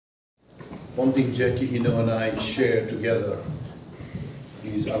One thing Jackie, and I share together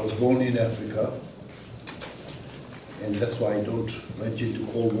is I was born in Africa, and that's why I don't venture into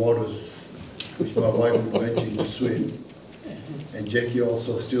cold waters, which my wife would venture into swim. And Jackie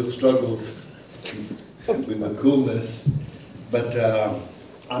also still struggles with the coolness, but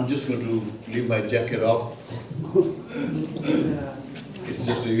I'm just going to leave my jacket off. It's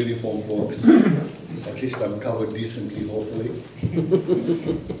just a uniform, folks. At least I'm covered decently, hopefully.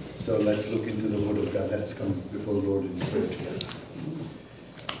 So let's look into the Word of God. Let's come before the Lord in prayer together.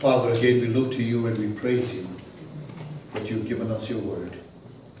 Father, again we look to you and we praise you that you've given us your Word.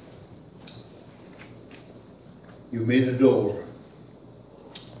 You made a door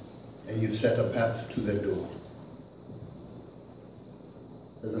and you've set a path to that door.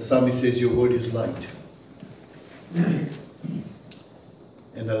 As the psalmist says, your Word is light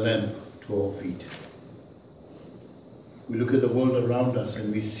and a lamp to our feet. We look at the world around us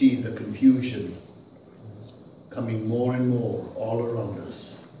and we see the confusion coming more and more all around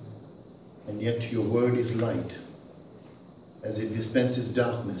us. And yet your word is light. As it dispenses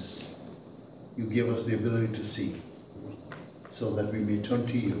darkness, you give us the ability to see so that we may turn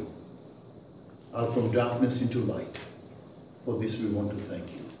to you out from darkness into light. For this we want to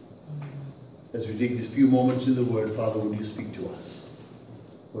thank you. As we take these few moments in the word, Father, would you speak to us?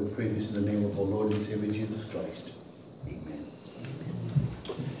 We pray this in the name of our Lord and Savior Jesus Christ. Amen.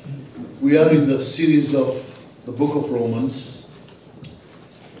 We are in the series of the book of Romans.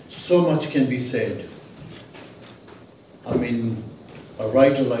 So much can be said. I mean, a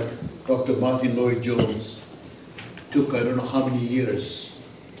writer like Dr. Martin Lloyd-Jones took I don't know how many years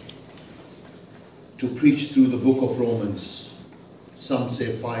to preach through the book of Romans. Some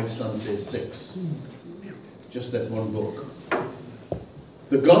say 5, some say 6. Just that one book.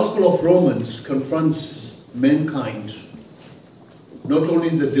 The Gospel of Romans confronts mankind, not only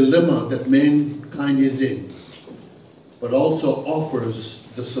the dilemma that mankind is in, but also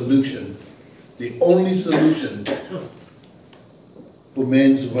offers the solution, the only solution for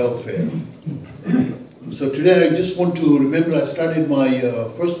man's welfare. So today I just want to remember I started my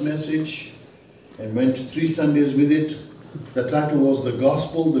first message and went 3 Sundays with it. The title was The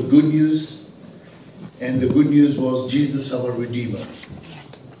Gospel, the Good News, and the good news was Jesus our Redeemer.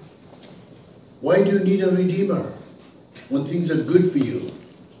 Why do you need a Redeemer when things are good for you?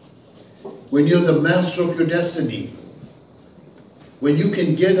 When you're the master of your destiny? When you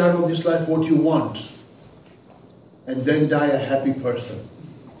can get out of this life what you want and then die a happy person?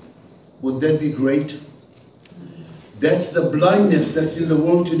 Would that be great? That's the blindness that's in the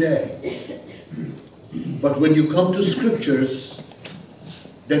world today. But when you come to scriptures,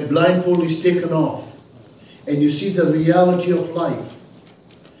 that blindfold is taken off and you see the reality of life.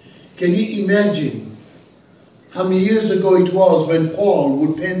 Can you imagine how many years ago it was when Paul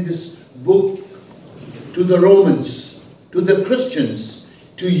would pen this book to the Romans, to the Christians,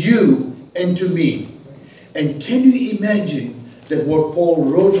 to you and to me? And can you imagine that what Paul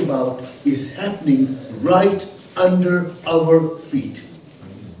wrote about is happening right under our feet?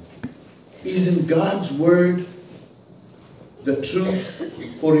 Isn't God's word the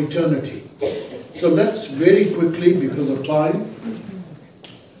truth for eternity? So let's very quickly, because of time,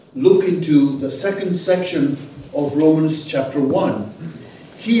 look into the second section of Romans chapter 1.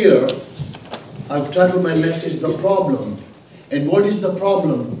 Here, I've titled my message, The Problem. And what is the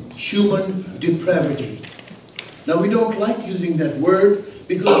problem? Human depravity. Now, we don't like using that word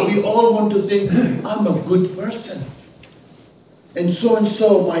because we all want to think, I'm a good person. And so,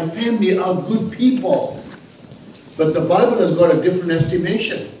 my family are good people. But the Bible has got a different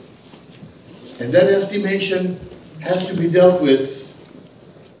estimation. And that estimation has to be dealt with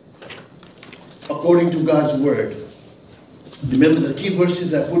according to God's word. Remember, the key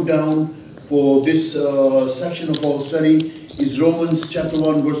verses I put down for this section of our study is Romans chapter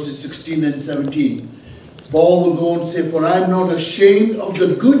 1 verses 16 and 17. Paul will go on to say, for I am not ashamed of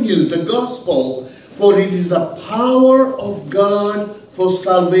the good news, the gospel, for it is the power of God for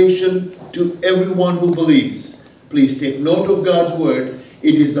salvation to everyone who believes. Please take note of God's word.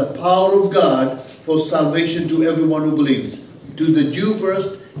 It is the power of God for salvation to everyone who believes. To the Jew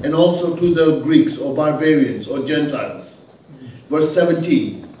first, and also to the Greeks or barbarians or Gentiles. Verse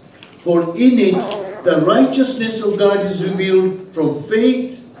 17. For in it the righteousness of God is revealed from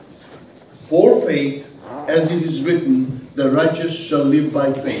faith, for faith, as it is written, the righteous shall live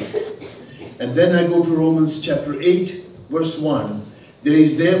by faith. And then I go to Romans chapter 8, verse 1. There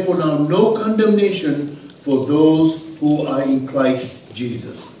is therefore now no condemnation for those who are in Christ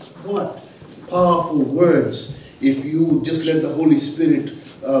Jesus. What powerful words if you just let the Holy Spirit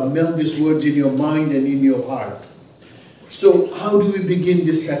melt these words in your mind and in your heart. So how do we begin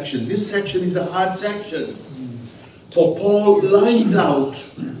this section? This section is a hard section. For Paul lines out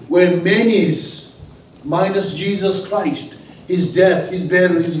where man is minus Jesus Christ, his death, his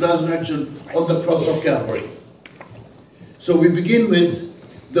burial, his resurrection on the cross of Calvary. So we begin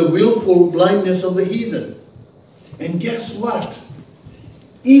with the willful blindness of the heathen. And guess what?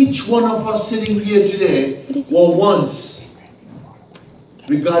 Each one of us sitting here today were once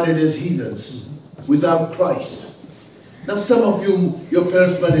regarded as heathens without Christ. Now some of you, your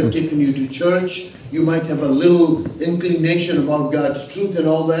parents might have taken you to church. You might have a little inclination about God's truth and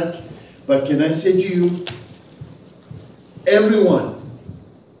all that. But can I say to you, everyone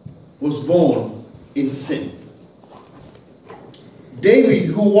was born in sin. David,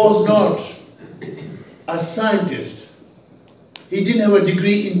 who was not a scientist, he didn't have a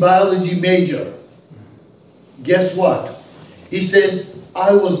degree in biology major. Guess what? He says,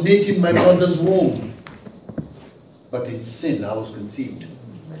 I was knit in my mother's womb, but in sin I was conceived.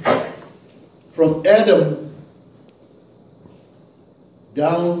 From Adam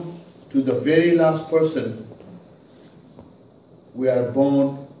down to the very last person, we are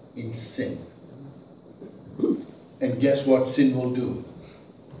born in sin. And guess what sin will do?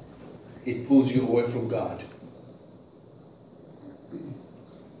 It pulls you away from God.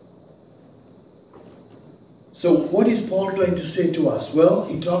 So what is Paul trying to say to us? Well,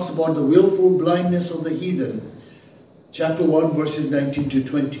 he talks about the willful blindness of the heathen. Chapter 1, verses 19 to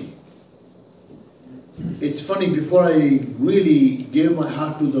 20. It's funny, before I really gave my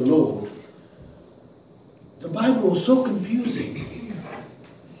heart to the Lord, the Bible was so confusing.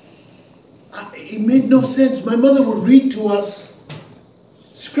 It made no sense. My mother would read to us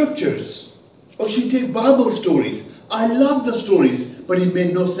scriptures, or she'd take Bible stories. I loved the stories, but it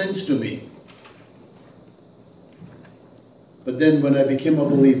made no sense to me. But then when I became a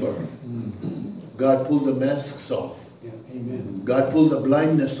believer, God pulled the masks off. Yeah, amen. God pulled the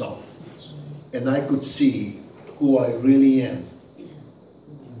blindness off. And I could see who I really am.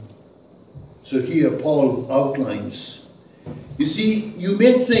 So here Paul outlines. You see, you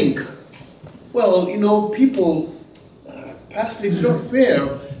may think, well, you know, people, Pastor, it's not fair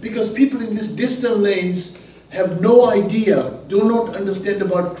because people in these distant lanes have no idea, do not understand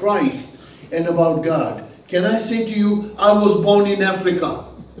about Christ and about God. Can I say to you, I was born in Africa.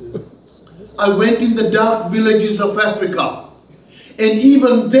 I went in the dark villages of Africa. And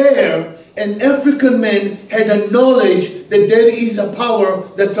even there, an African man had a knowledge that there is a power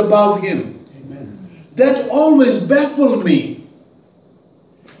that's above him. Amen. That always baffled me.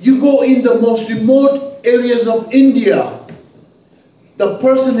 You go in the most remote areas of India, the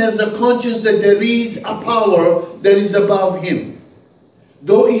person has a conscience that there is a power that is above him.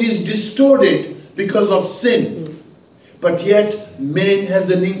 Though it is distorted because of sin, but yet man has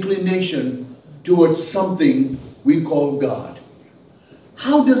an inclination towards something we call God.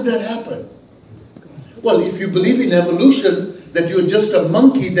 How does that happen? Well, if you believe in evolution, that you're just a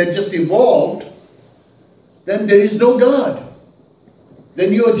monkey that just evolved, then there is no God.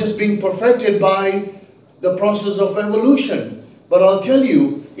 Then you are just being perfected by the process of evolution. But I'll tell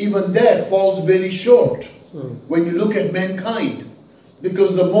you, even that falls very short when you look at mankind.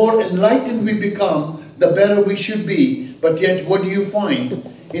 Because the more enlightened we become, the better we should be. But yet, what do you find?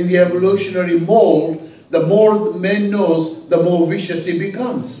 In the evolutionary mold, the more man knows, the more vicious he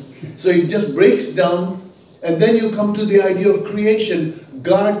becomes. So it just breaks down. And then you come to the idea of creation.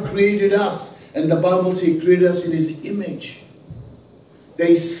 God created us. And the Bible says He created us in His image. There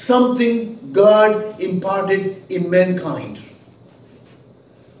is something God imparted in mankind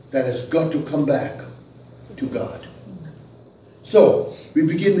that has got to come back to God. So, we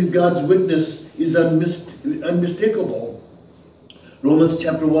begin with God's witness is unmistakable. Romans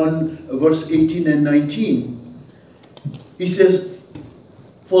chapter 1, verse 18 and 19. He says,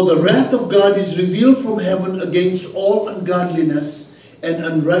 for the wrath of God is revealed from heaven against all ungodliness and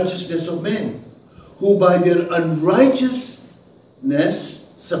unrighteousness of men, who by their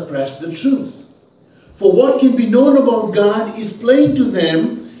unrighteousness suppress the truth. For what can be known about God is plain to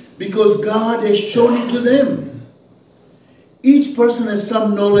them, because God has shown it to them. Each person has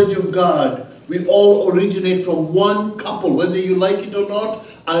some knowledge of God. We all originate from one couple. Whether you like it or not,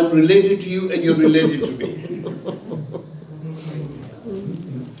 I'm related to you and you're related to me.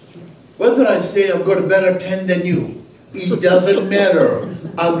 Whether I say I've got a better 10 than you, it doesn't matter.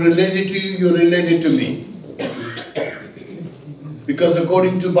 I'm related to you, you're related to me. Because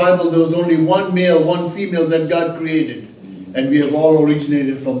according to the Bible, there was only one male, one female that God created. And we have all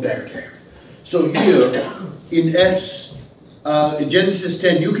originated from that. So here, in in Genesis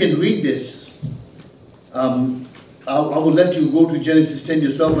 10, you can read this. I will let you go to Genesis 10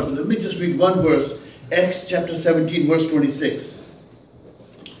 yourself, but let me just read one verse. Acts chapter 17, verse 26.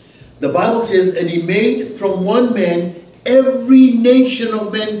 The Bible says, and he made from one man every nation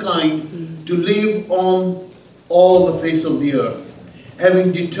of mankind to live on all the face of the earth,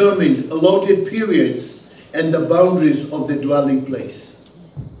 having determined allotted periods and the boundaries of the dwelling place.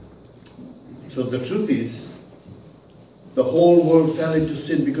 So the truth is, the whole world fell into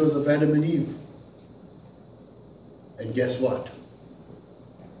sin because of Adam and Eve. And guess what?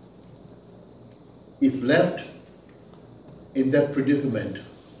 If left in that predicament,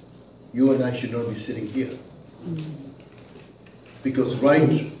 you and I should not be sitting here. Because right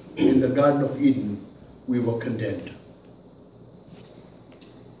in the Garden of Eden, we were condemned.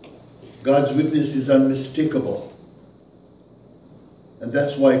 God's witness is unmistakable. And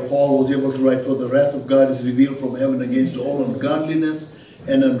that's why Paul was able to write, for the wrath of God is revealed from heaven against all ungodliness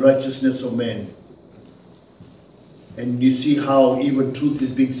and unrighteousness of men. And you see how even truth is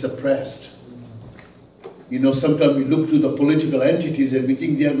being suppressed. You know, sometimes we look to the political entities and we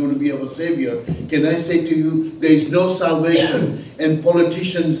think they are going to be our savior. Can I say to you, there is no salvation. And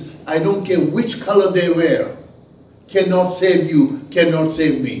politicians, I don't care which color they wear, cannot save you, cannot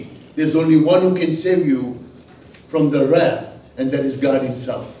save me. There's only one who can save you from the wrath, and that is God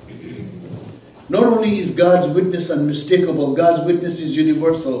himself. Not only is God's witness unmistakable, God's witness is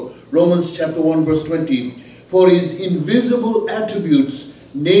universal. Romans chapter 1 verse 20. For his invisible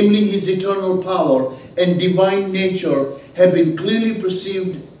attributes, namely his eternal power and divine nature, have been clearly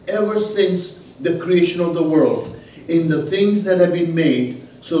perceived ever since the creation of the world in the things that have been made,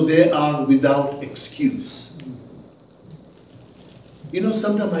 so they are without excuse. You know,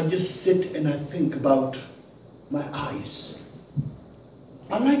 sometimes I just sit and I think about my eyes.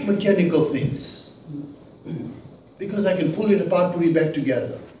 I like mechanical things because I can pull it apart, put it back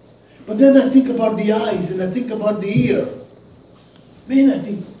together. But then I think about the eyes and I think about the ear. Man, I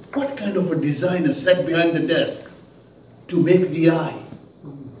think, what kind of a designer sat behind the desk to make the eye,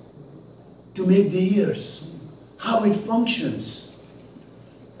 to make the ears, how it functions?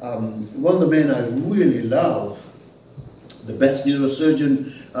 One of the men I really love, the best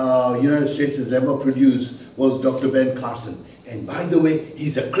neurosurgeon United States has ever produced, was Dr. Ben Carson. And by the way,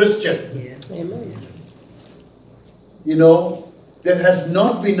 he's a Christian. Yeah. Amen. You know, there has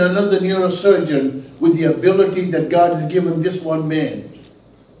not been another neurosurgeon with the ability that God has given this one man.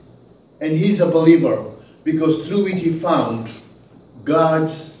 And he's a believer because through it he found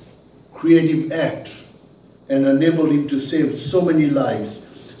God's creative act and enabled him to save so many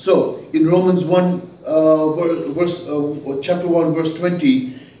lives. So in Romans 1, chapter 1, verse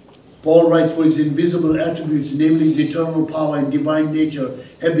 20, Paul writes, for his invisible attributes, namely his eternal power and divine nature,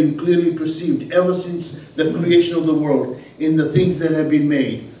 have been clearly perceived ever since the creation of the world in the things that have been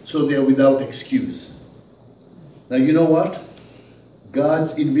made, so they are without excuse. Now you know what?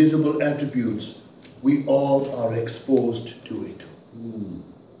 God's invisible attributes, we all are exposed to it.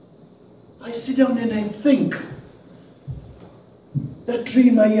 I sit down and I think, that tree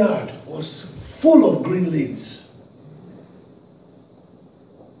in my yard was full of green leaves.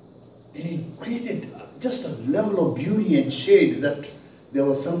 And it created just a level of beauty and shade that there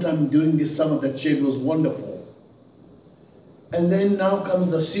was sometime during this summer that shade was wonderful. And then now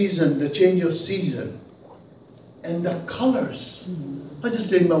comes the season, the change of season. And the colors. I just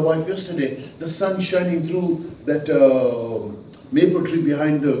told my wife yesterday, the sun shining through that maple tree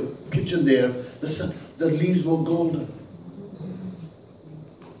behind the kitchen there, the leaves were golden.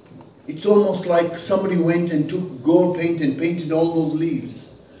 It's almost like somebody went and took gold paint and painted all those leaves.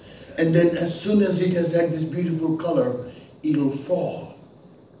 And then as soon as it has had this beautiful color, it'll fall.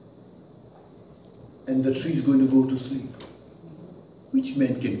 And the tree's going to go to sleep. Which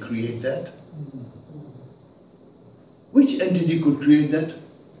man can create that? Which entity could create that?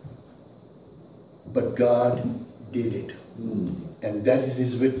 But God did it. And that is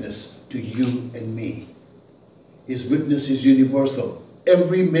his witness to you and me. His witness is universal.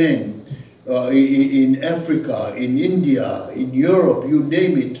 Every man in Africa, in India, in Europe, you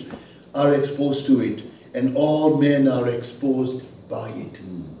name it, are exposed to it. And all men are exposed by it.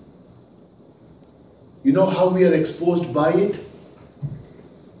 You know how we are exposed by it?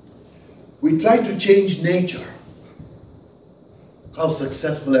 We try to change nature. How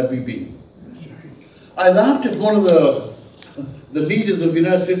successful have we been? I laughed at one of the leaders of the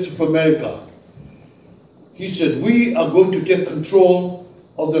United States of America. He said, we are going to take control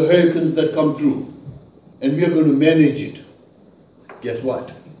of the hurricanes that come through. And we are going to manage it. Guess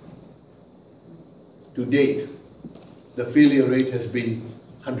what? To date, the failure rate has been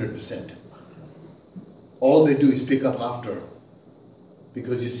 100%. All they do is pick up after.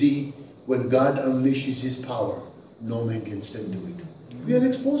 Because you see, when God unleashes his power, no man can stand to it. We are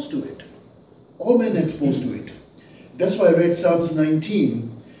exposed to it. All men are exposed to it. That's why I read Psalms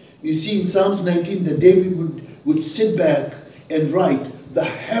 19. You see in Psalms 19 that David would sit back and write, the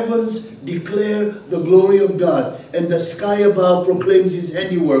heavens declare the glory of God, and the sky above proclaims his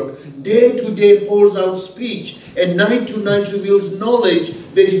handiwork. Day to day pours out speech, and night to night reveals knowledge.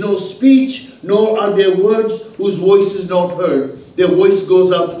 There is no speech, nor are there words whose voice is not heard. Their voice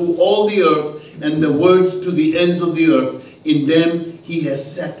goes out through all the earth, and the words to the ends of the earth. In them he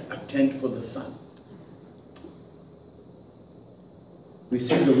has set a tent for the sun. We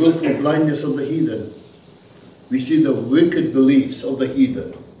see the willful blindness of the heathen. We see the wicked beliefs of the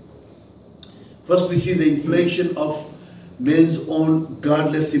heathen. First, we see the inflation of men's own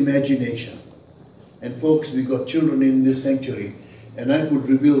godless imagination. And folks, we got children in this sanctuary, and I could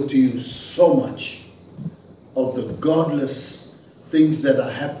reveal to you so much of the godless things that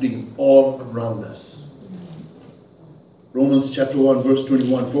are happening all around us. Romans chapter 1 verse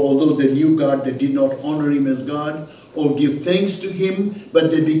 21, for although they knew God, they did not honor him as God or give thanks to him,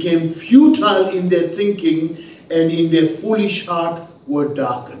 but they became futile in their thinking, and in their foolish heart were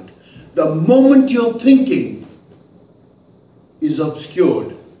darkened. The moment your thinking is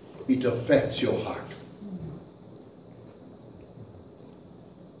obscured, it affects your heart.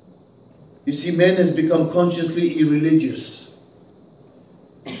 You see, man has become consciously irreligious.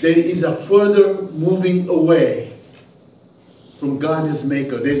 There is a further moving away from God as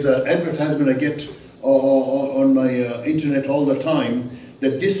maker. There's an advertisement I get on my internet all the time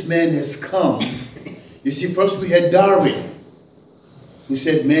that this man has come. You see, first we had Darwin, who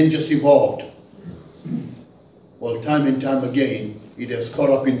said man just evolved. Well, time and time again, it has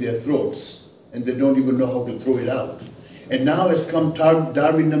caught up in their throats, and they don't even know how to throw it out. And now has come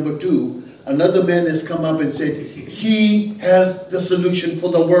Darwin number 2. Another man has come up and said, he has the solution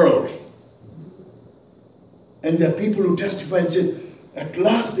for the world. And there are people who testify and say, at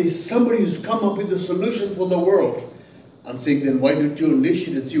last there's somebody who's come up with the solution for the world. I'm saying, then why don't you unleash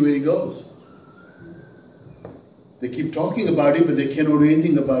it and see where it goes? They keep talking about it, but they cannot do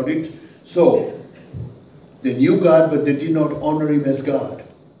anything about it. So, they knew God, but they did not honor him as God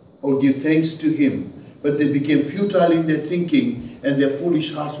or give thanks to him. But they became futile in their thinking, and their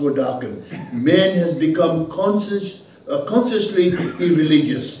foolish hearts were darkened. Man has become consciously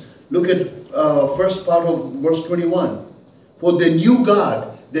irreligious. Look at first part of verse 21. For they knew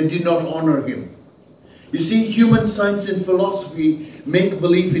God, they did not honor him. You see, human science and philosophy make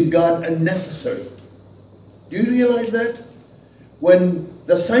belief in God unnecessary. Do you realize that? When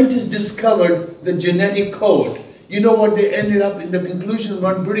the scientists discovered the genetic code, you know what they ended up in the conclusion?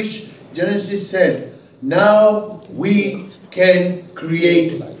 One British geneticist said, now we can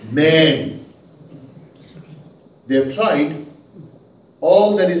create man. They've tried.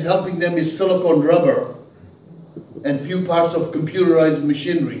 All that is helping them is silicone rubber and few parts of computerized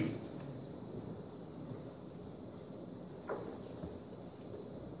machinery.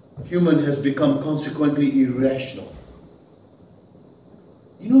 Human has become consequently irrational.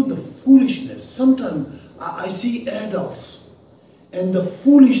 You know, the foolishness. Sometimes I see adults and the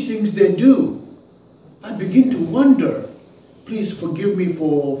foolish things they do. I begin to wonder. Please forgive me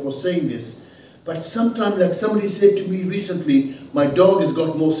for saying this. But sometimes, like somebody said to me recently, my dog has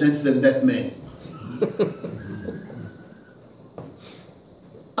got more sense than that man.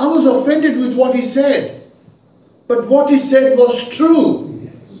 I was offended with what he said. But what he said was true.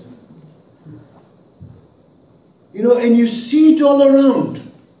 You know, and you see it all around.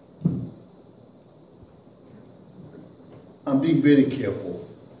 I'm being very careful.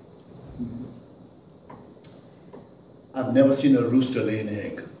 I've never seen a rooster lay an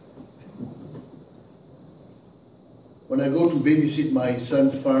egg. When I go to babysit my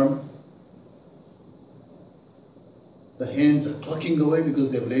son's farm, the hens are clucking away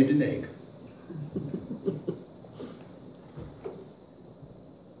because they've laid an egg.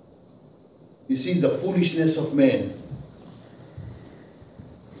 You see, the foolishness of man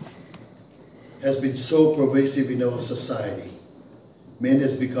has been so pervasive in our society. Man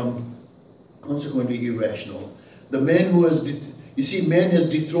has become consequently irrational. The man who has, you see, man has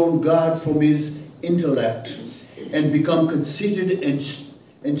dethroned God from his intellect and become conceited and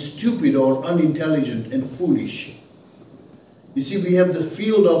stupid or unintelligent and foolish. You see, we have the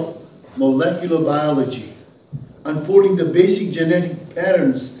field of molecular biology, unfolding the basic genetic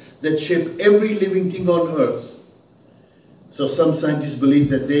patterns that shape every living thing on earth. So some scientists believe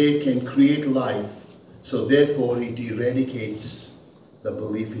that they can create life, so therefore it eradicates the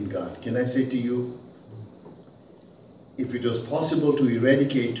belief in God. Can I say to you, if it was possible to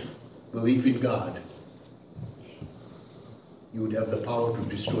eradicate belief in God, you would have the power to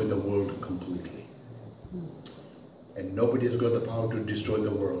destroy the world completely. And nobody has got the power to destroy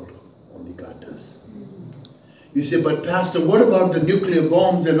the world Only God does. You say, but Pastor, what about the nuclear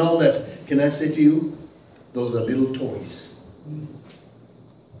bombs and all that? Can I say to you, those are little toys.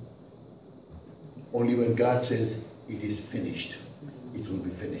 Only when God says, it is finished, it will be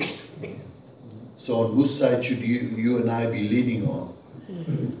finished. So on whose side should you and I be leaning on?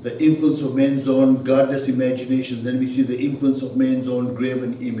 The influence of man's own godless imagination. Then we see the influence of man's own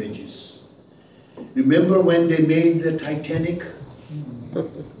graven images. Remember when they made the Titanic?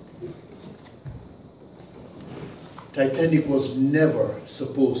 Titanic was never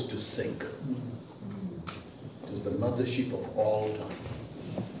supposed to sink. It was the mothership of all time.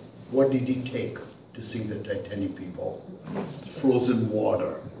 What did it take to sink the Titanic, people? Frozen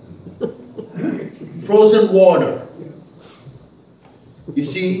water. Frozen water. You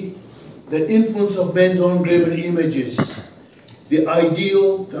see, the influence of men's own graven images. The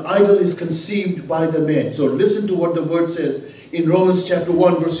idol is conceived by the men. So listen to what the word says in Romans chapter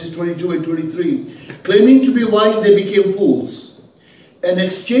 1, verses 22 and 23. Claiming to be wise, they became fools, and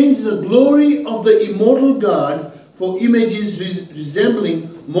exchanged the glory of the immortal God for images resembling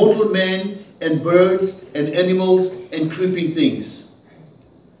mortal men and birds and animals and creeping things.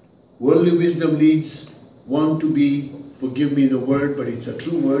 Worldly wisdom leads one to be, forgive me the word, but it's a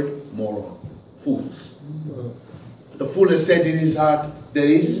true word, moron. Fools. The fool has said in his heart, there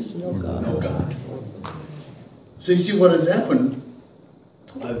is no God. So you see what has happened.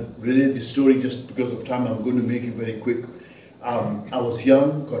 I've related this story just because of time. I'm going to make it very quick. I was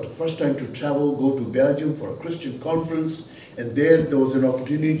young, got the first time to travel, go to Belgium for a Christian conference, and there was an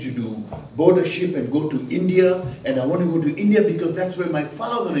opportunity to board a ship and go to India. And I want to go to India because that's where my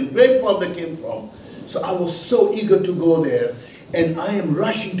father and grandfather came from. So I was so eager to go there, and I am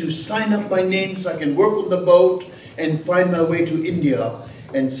rushing to sign up my name so I can work on the boat and find my way to India.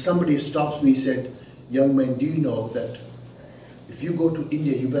 And somebody stops me and said, young man, do you know that if you go to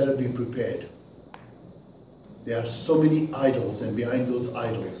India, you better be prepared. There are so many idols, and behind those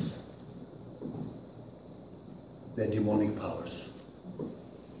idols, they're demonic powers.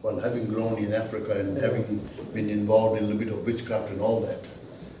 Well, having grown in Africa and having been involved in a little bit of witchcraft and all that,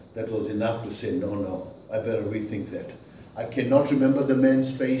 that was enough to say, no, I better rethink that. I cannot remember the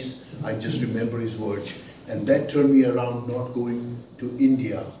man's face, I just remember his words. And that turned me around not going to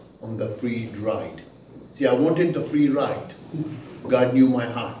India on the free ride. See, I wanted the free ride. God knew my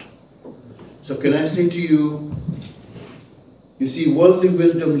heart. So can I say to you, you see, worldly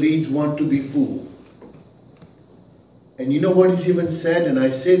wisdom leads one to be fool. And you know what is even said, and I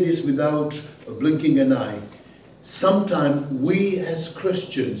say this without blinking an eye, sometimes we as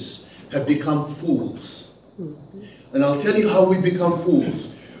Christians have become fools. And I'll tell you how we become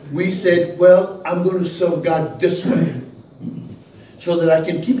fools. We said, well, I'm going to serve God this way, so that I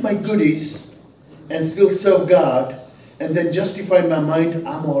can keep my goodies and still serve God, and then justify in my mind,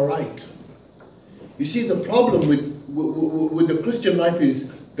 I'm all right. You see, the problem with the Christian life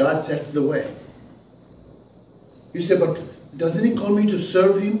is God sets the way. You say, but doesn't He call me to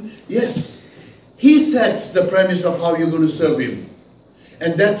serve Him? Yes. He sets the premise of how you're going to serve Him.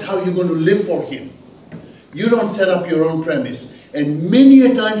 And that's how you're going to live for Him. You don't set up your own premise. And many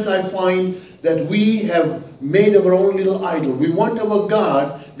a times I find that we have made our own little idol. We want our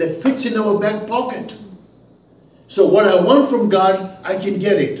God that fits in our back pocket. So what I want from God, I can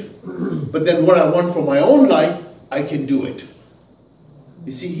get it. But then what I want for my own life, I can do it.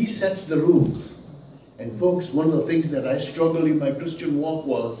 You see, He sets the rules. And folks, one of the things that I struggled in my Christian walk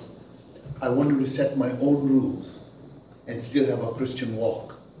was, I wanted to set my own rules and still have a Christian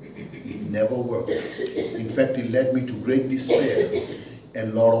walk. It never worked. In fact, it led me to great despair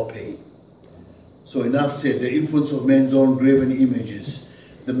and lot of pain. So enough said, the influence of man's own graven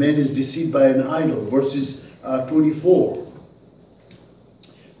images. The man is deceived by an idol. Verses 24.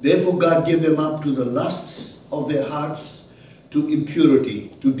 Therefore God gave them up to the lusts of their hearts, to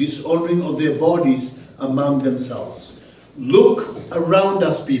impurity, to dishonoring of their bodies among themselves. Look around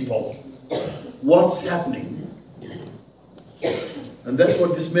us, people. What's happening? And that's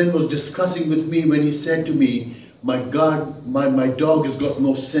what this man was discussing with me when he said to me, my God, my dog has got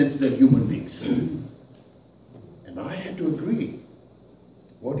more sense than human beings. And I had to agree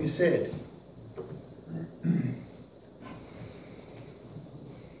what he said.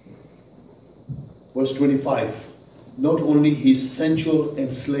 Verse 25. Not only his sensual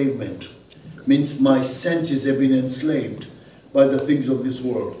enslavement, means my senses have been enslaved by the things of this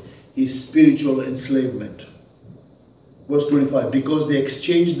world. His spiritual enslavement. Verse 25, because they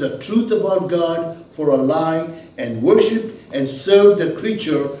exchanged the truth about God for a lie and worship and serve the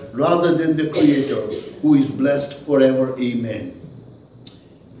creature rather than the Creator, who is blessed forever. Amen.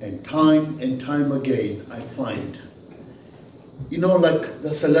 And time again I find You know, like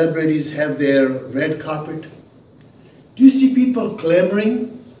the celebrities have their red carpet. Do you see people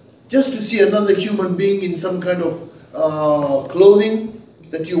clamoring just to see another human being in some kind of clothing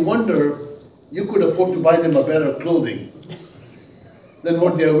that you wonder you could afford to buy them a better clothing than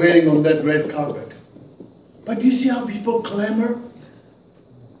what they're wearing on that red carpet? But do you see how people clamor?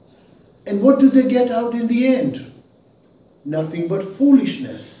 And what do they get out in the end? Nothing but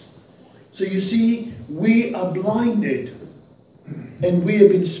foolishness. So you see, we are blinded and we have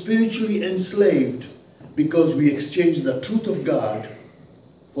been spiritually enslaved because we exchanged the truth of God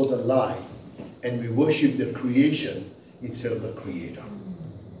for the lie, and we worship the creation instead of the Creator.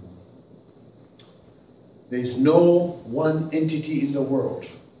 There is no one entity in the world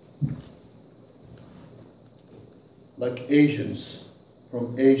like Asians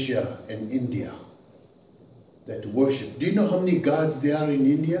from Asia and India that worship. Do you know how many gods there are in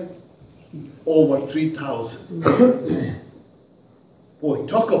India? Over 3,000. Boy,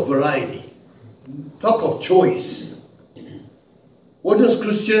 talk of variety. Talk of choice. What does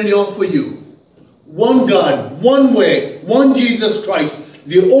Christianity offer you? One God, one way, one Jesus Christ,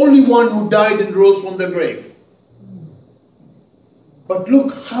 the only one who died and rose from the grave. But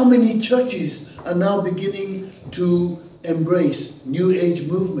look how many churches are now beginning to embrace New Age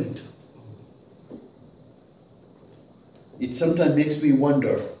movement. It sometimes makes me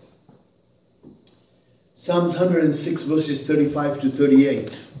wonder. Psalms 106 verses 35 to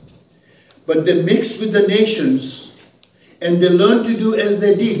 38. But they mixed with the nations, and they learned to do as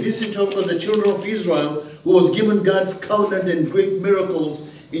they did. This is talking about the children of Israel, who was given God's covenant and great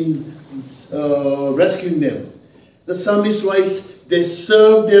miracles in rescuing them. The psalmist writes, they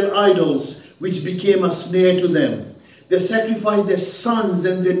served their idols, which became a snare to them. They sacrificed their sons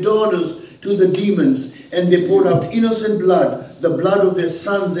and their daughters to the demons, and they poured out innocent blood, the blood of their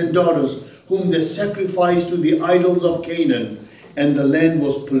sons and daughters, whom they sacrificed to the idols of Canaan, and the land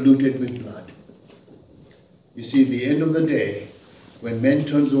was polluted with blood. You see, at the end of the day, when man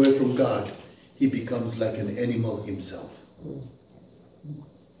turns away from God, he becomes like an animal himself.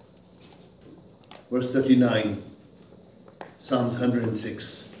 Verse 39, Psalms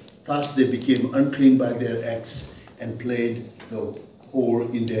 106. Thus they became unclean by their acts and played the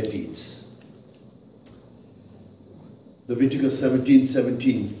whore in their deeds. Leviticus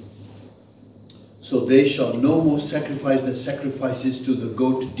 17:17. So they shall no more sacrifice the sacrifices to the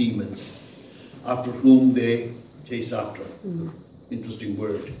goat demons, after whom they chase after. Interesting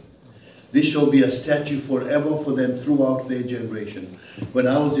word. This shall be a statute forever for them throughout their generation. When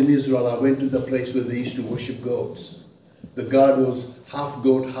I was in Israel, I went to the place where they used to worship goats. The god was half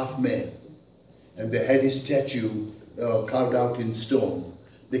goat, half man. And they had his statue carved out in stone.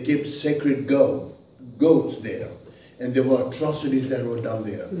 They kept sacred goats there. And there were atrocities that were done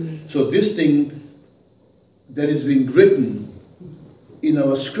there. So this thing that is being written in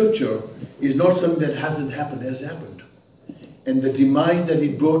our scripture is not something that hasn't happened, has happened. And the demise that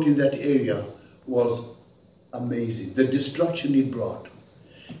it brought in that area was amazing. The destruction it brought.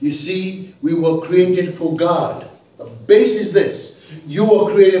 You see, we were created for God. The base is this. You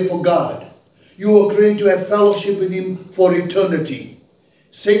were created for God. You were created to have fellowship with Him for eternity.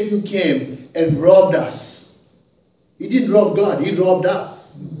 Satan came and robbed us. He didn't rob God, he robbed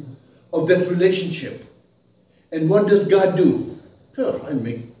us of that relationship. And what does God do? Sure, I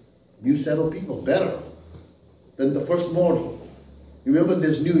make new set of people better than the first model. Remember,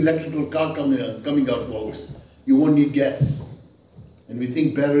 there's new electrical car coming out, folks. You won't need gas. And we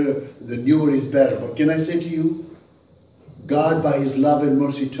think better, the newer is better. But can I say to you, God by His love and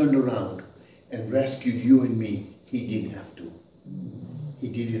mercy turned around and rescued you and me. He didn't have to. He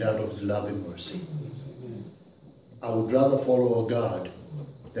did it out of His love and mercy. I would rather follow a God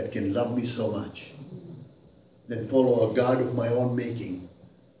that can love me so much than follow a God of my own making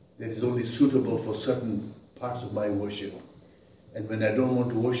that is only suitable for certain parts of my worship. And when I don't want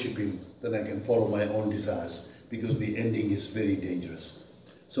to worship Him, then I can follow my own desires, because the ending is very dangerous.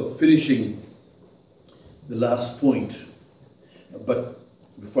 So finishing the last point, but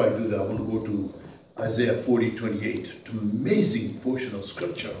before I do that, I want to go to Isaiah 40:28, an amazing portion of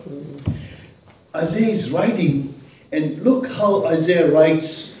scripture. Isaiah is writing, and look how Isaiah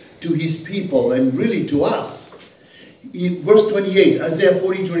writes to his people and really to us. In verse 28, Isaiah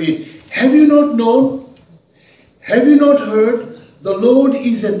 40:28, have you not known? Have you not heard? The Lord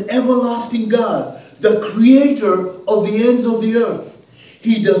is an everlasting God, the creator of the ends of the earth.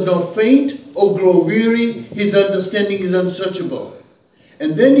 He does not faint or grow weary. His understanding is unsearchable.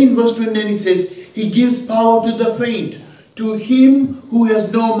 And then in verse 29 he says, He gives power to the faint. To him who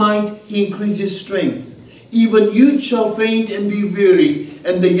has no might, He increases strength. Even youth shall faint and be weary,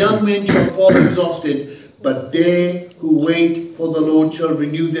 and the young men shall fall exhausted. But they who wait for the Lord shall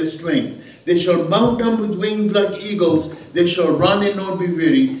renew their strength. They shall mount up with wings like eagles. They shall run and not be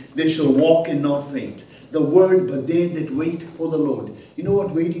weary. They shall walk and not faint. The word, but they that wait for the Lord. You know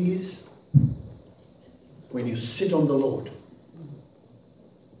what waiting is? When you sit on the Lord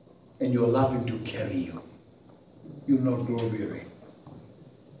and you allow Him to carry you. You'll not grow weary.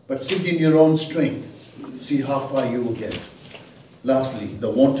 But sit in your own strength. See how far you will get. Lastly, the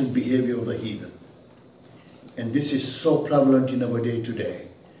wanton behavior of the heathen. And this is so prevalent in our day today,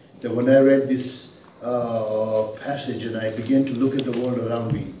 that when I read this passage and I began to look at the world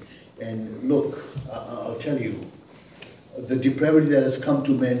around me, and look, I'll tell you, the depravity that has come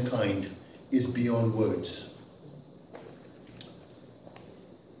to mankind is beyond words.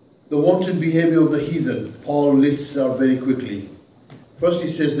 The wanton behavior of the heathen, Paul lists out very quickly. First he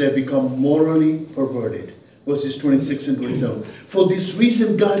says they have become morally perverted. Verses 26 and 27. For this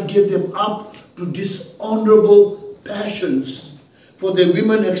reason God gave them up to dishonorable passions. For the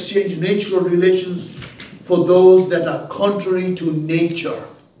women exchange natural relations for those that are contrary to nature.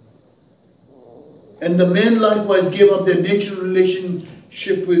 And the men likewise gave up their natural relations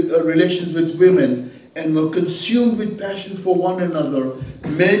with women and were consumed with passions for one another,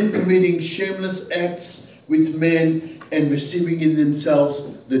 men committing shameless acts with men and receiving in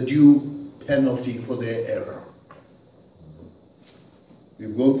themselves the due penalty for their error.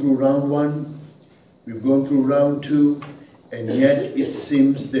 We've gone through round 1, we've gone through round 2, and yet it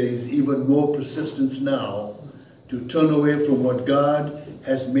seems there is even more persistence now to turn away from what God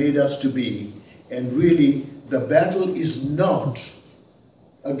has made us to be. And really, the battle is not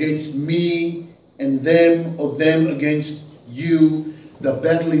against me and them, or them against you. The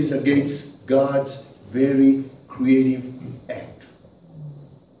battle is against God's very creative act.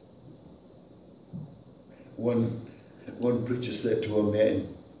 One preacher said to a man,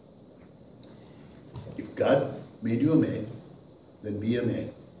 if God made you a man, then be a man.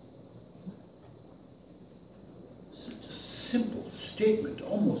 Such a simple statement,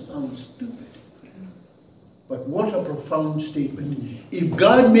 almost sounds stupid. But what a profound statement. If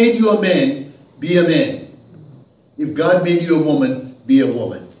God made you a man, be a man. If God made you a woman, be a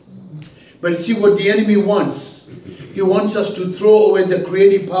woman. But see what the enemy wants. He wants us to throw away the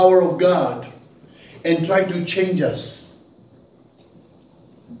creative power of God and try to change us.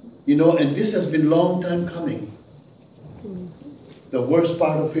 You know, and this has been a long time coming. The worst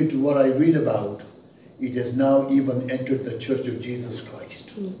part of it, what I read about, it has now even entered the Church of Jesus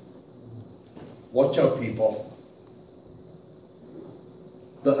Christ. Watch out, people.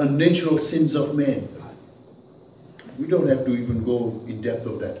 The unnatural sins of men. We don't have to even go in depth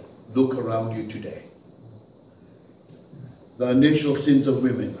of that. Look around you today. The unnatural sins of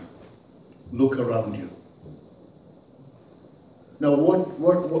women. Look around you. Now,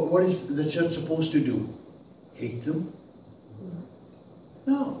 what is the church supposed to do? Hate them?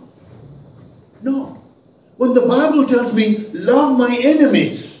 No. No. When the Bible tells me, love my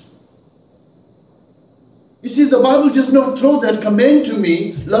enemies. You see, the Bible does not throw that command to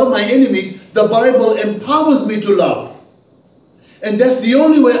me, love my enemies. The Bible empowers me to love. And that's the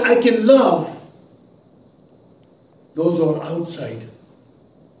only way I can love those who are outside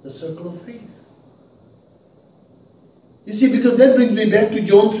the circle of faith. You see, because that brings me back to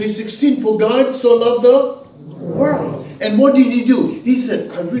John 3:16. For God so loved the world. And what did He do? He said,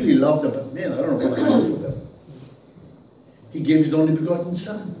 I really love them, but man, I don't know what I can do for them. He gave His only begotten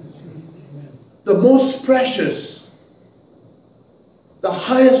Son. The most precious, the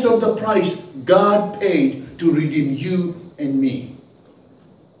highest of the price God paid to redeem you and me.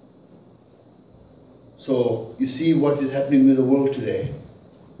 So you see what is happening with the world today.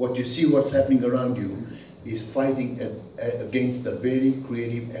 What you see what's happening around you is fighting against the very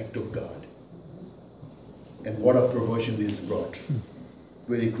creative act of God. And what a perversion is brought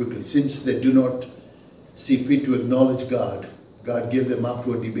very quickly. Since they do not see fit to acknowledge God, God gave them up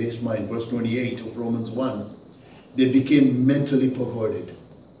to a debased mind. Verse 28 of Romans 1. They became mentally perverted.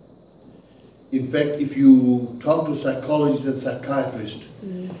 In fact, if you talk to psychologists and psychiatrists,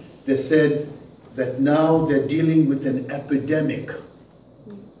 they said that now they're dealing with an epidemic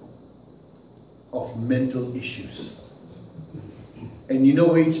of mental issues. And you know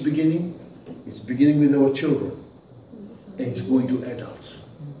where it's beginning? It's beginning with our children. And it's going to adults.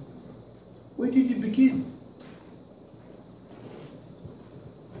 Where did it begin?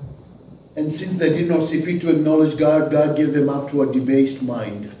 And since they did not see fit to acknowledge God, God gave them up to a debased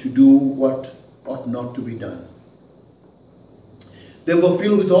mind to do what ought not to be done. They were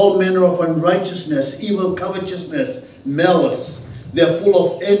filled with all manner of unrighteousness, evil, covetousness, malice. They are full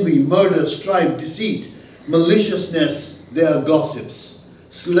of envy, murder, strife, deceit, maliciousness. They are gossips,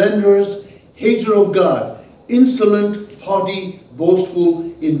 slanderers, hater of God, insolent, haughty,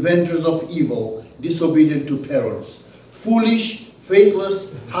 boastful, inventors of evil, disobedient to parents, foolish,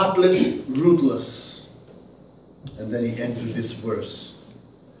 faithless, heartless, ruthless. And then he ends with this verse.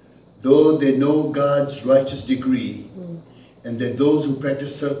 Though they know God's righteous decree, and that those who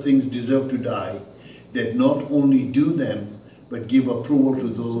practice certain things deserve to die, that not only do them, but give approval to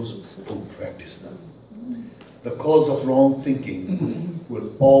those who practice them. The cause of wrong thinking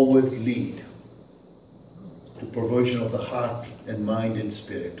will always lead to perversion of the heart and mind and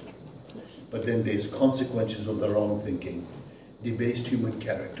spirit. But then there's consequences of the wrong thinking. Debased human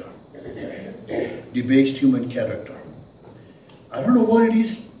character. Debased human character. I don't know what it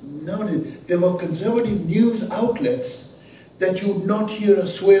is nowadays. There were conservative news outlets that you would not hear a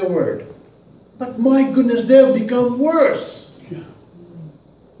swear word. But my goodness, they have become worse.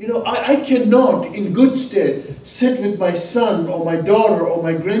 You know, I cannot in good stead sit with my son or my daughter or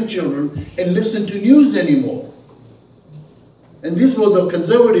my grandchildren and listen to news anymore. And this was the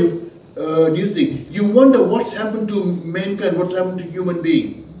conservative news thing. You wonder what's happened to mankind, what's happened to human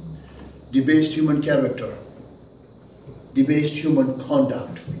being. Debased human character. Debased human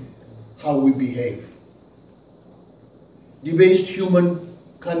conduct. How we behave. Debased human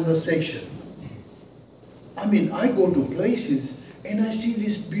conversation. I mean, I go to places and I see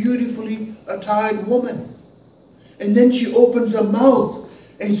this beautifully attired woman. And then she opens her mouth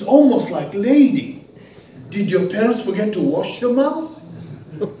and it's almost like, lady, did your parents forget to wash your mouth?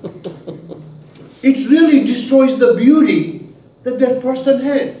 It really destroys the beauty that that person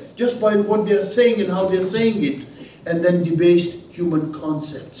had just by what they're saying and how they're saying it. And then debased human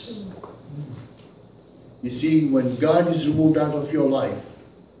concepts. You see, when God is removed out of your life,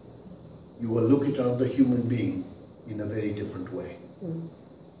 you will look at another human being in a very different way.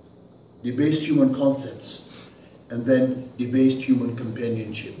 Debased human concepts, and then debased human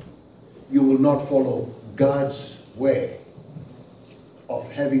companionship. You will not follow God's way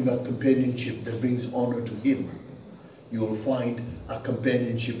of having a companionship that brings honor to Him. You will find a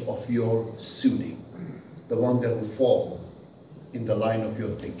companionship of your suiting, the one that will fall in the line of your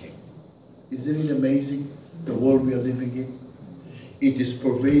thinking. Isn't it amazing, the world we are living in? It is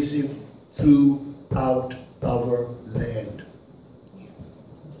pervasive throughout our land.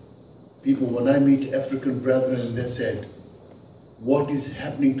 People, when I meet African brethren, they said, what is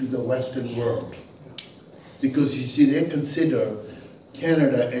happening to the Western world? Because you see, they consider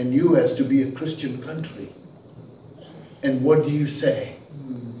Canada and US to be a Christian country. And what do you say?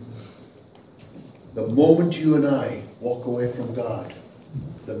 The moment you and I walk away from God,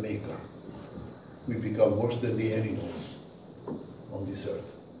 the Maker, we become worse than the animals on this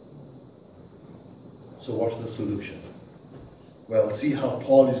earth. So what's the solution? Well, see how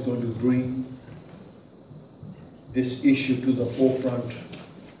Paul is going to bring this issue to the forefront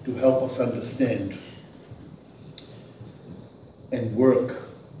to help us understand and work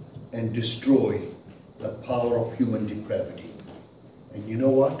and destroy the power of human depravity. And you know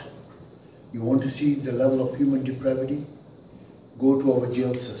what? You want to see the level of human depravity? Go to our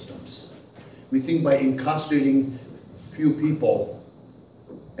jail systems. We think by incarcerating few people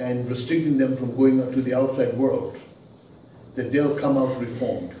and restricting them from going out to the outside world, that they'll come out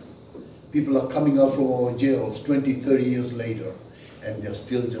reformed. People are coming out from our jails 20, 30 years later, and they're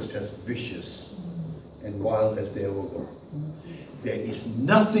still just as vicious and wild as they ever were. There is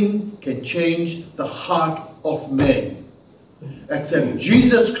nothing can change the heart of men except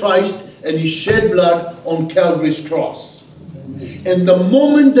Jesus Christ and His shed blood on Calvary's cross. And the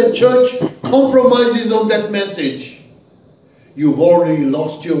moment the church compromises on that message, you've already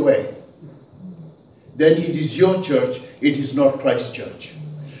lost your way. Then it is your church, it is not Christ's church.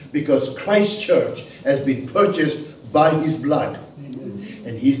 Because Christ's church has been purchased by His blood.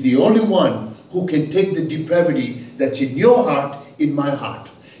 And He's the only one who can take the depravity that's in your heart, in my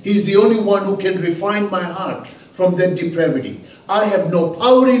heart. He's the only one who can refine my heart from that depravity. I have no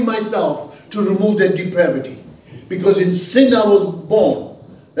power in myself to remove that depravity. Because in sin I was born.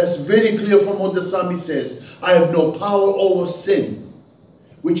 That's very clear from what the psalmist says. I have no power over sin,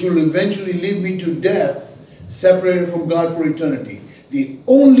 which will eventually lead me to death, separated from God for eternity. The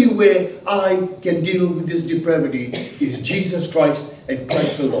only way I can deal with this depravity is Jesus Christ and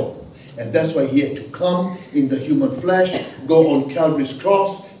Christ alone. And that's why He had to come in the human flesh, go on Calvary's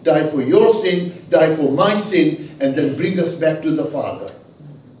cross, die for your sin, die for my sin, and then bring us back to the Father.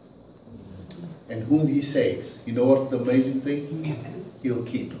 And whom He saves, you know what's the amazing thing? He'll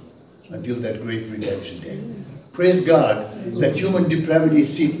keep until that great redemption day. Praise God that human depravity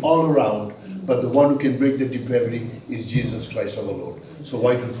is seen all around, but the one who can break the depravity is Jesus Christ our Lord. So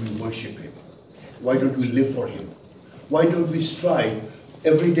why don't we worship Him? Why don't we live for Him? Why don't we strive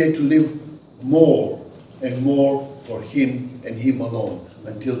every day to live more and more for Him and Him alone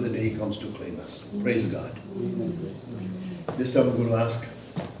until the day He comes to claim us. Praise God. This time we're going to ask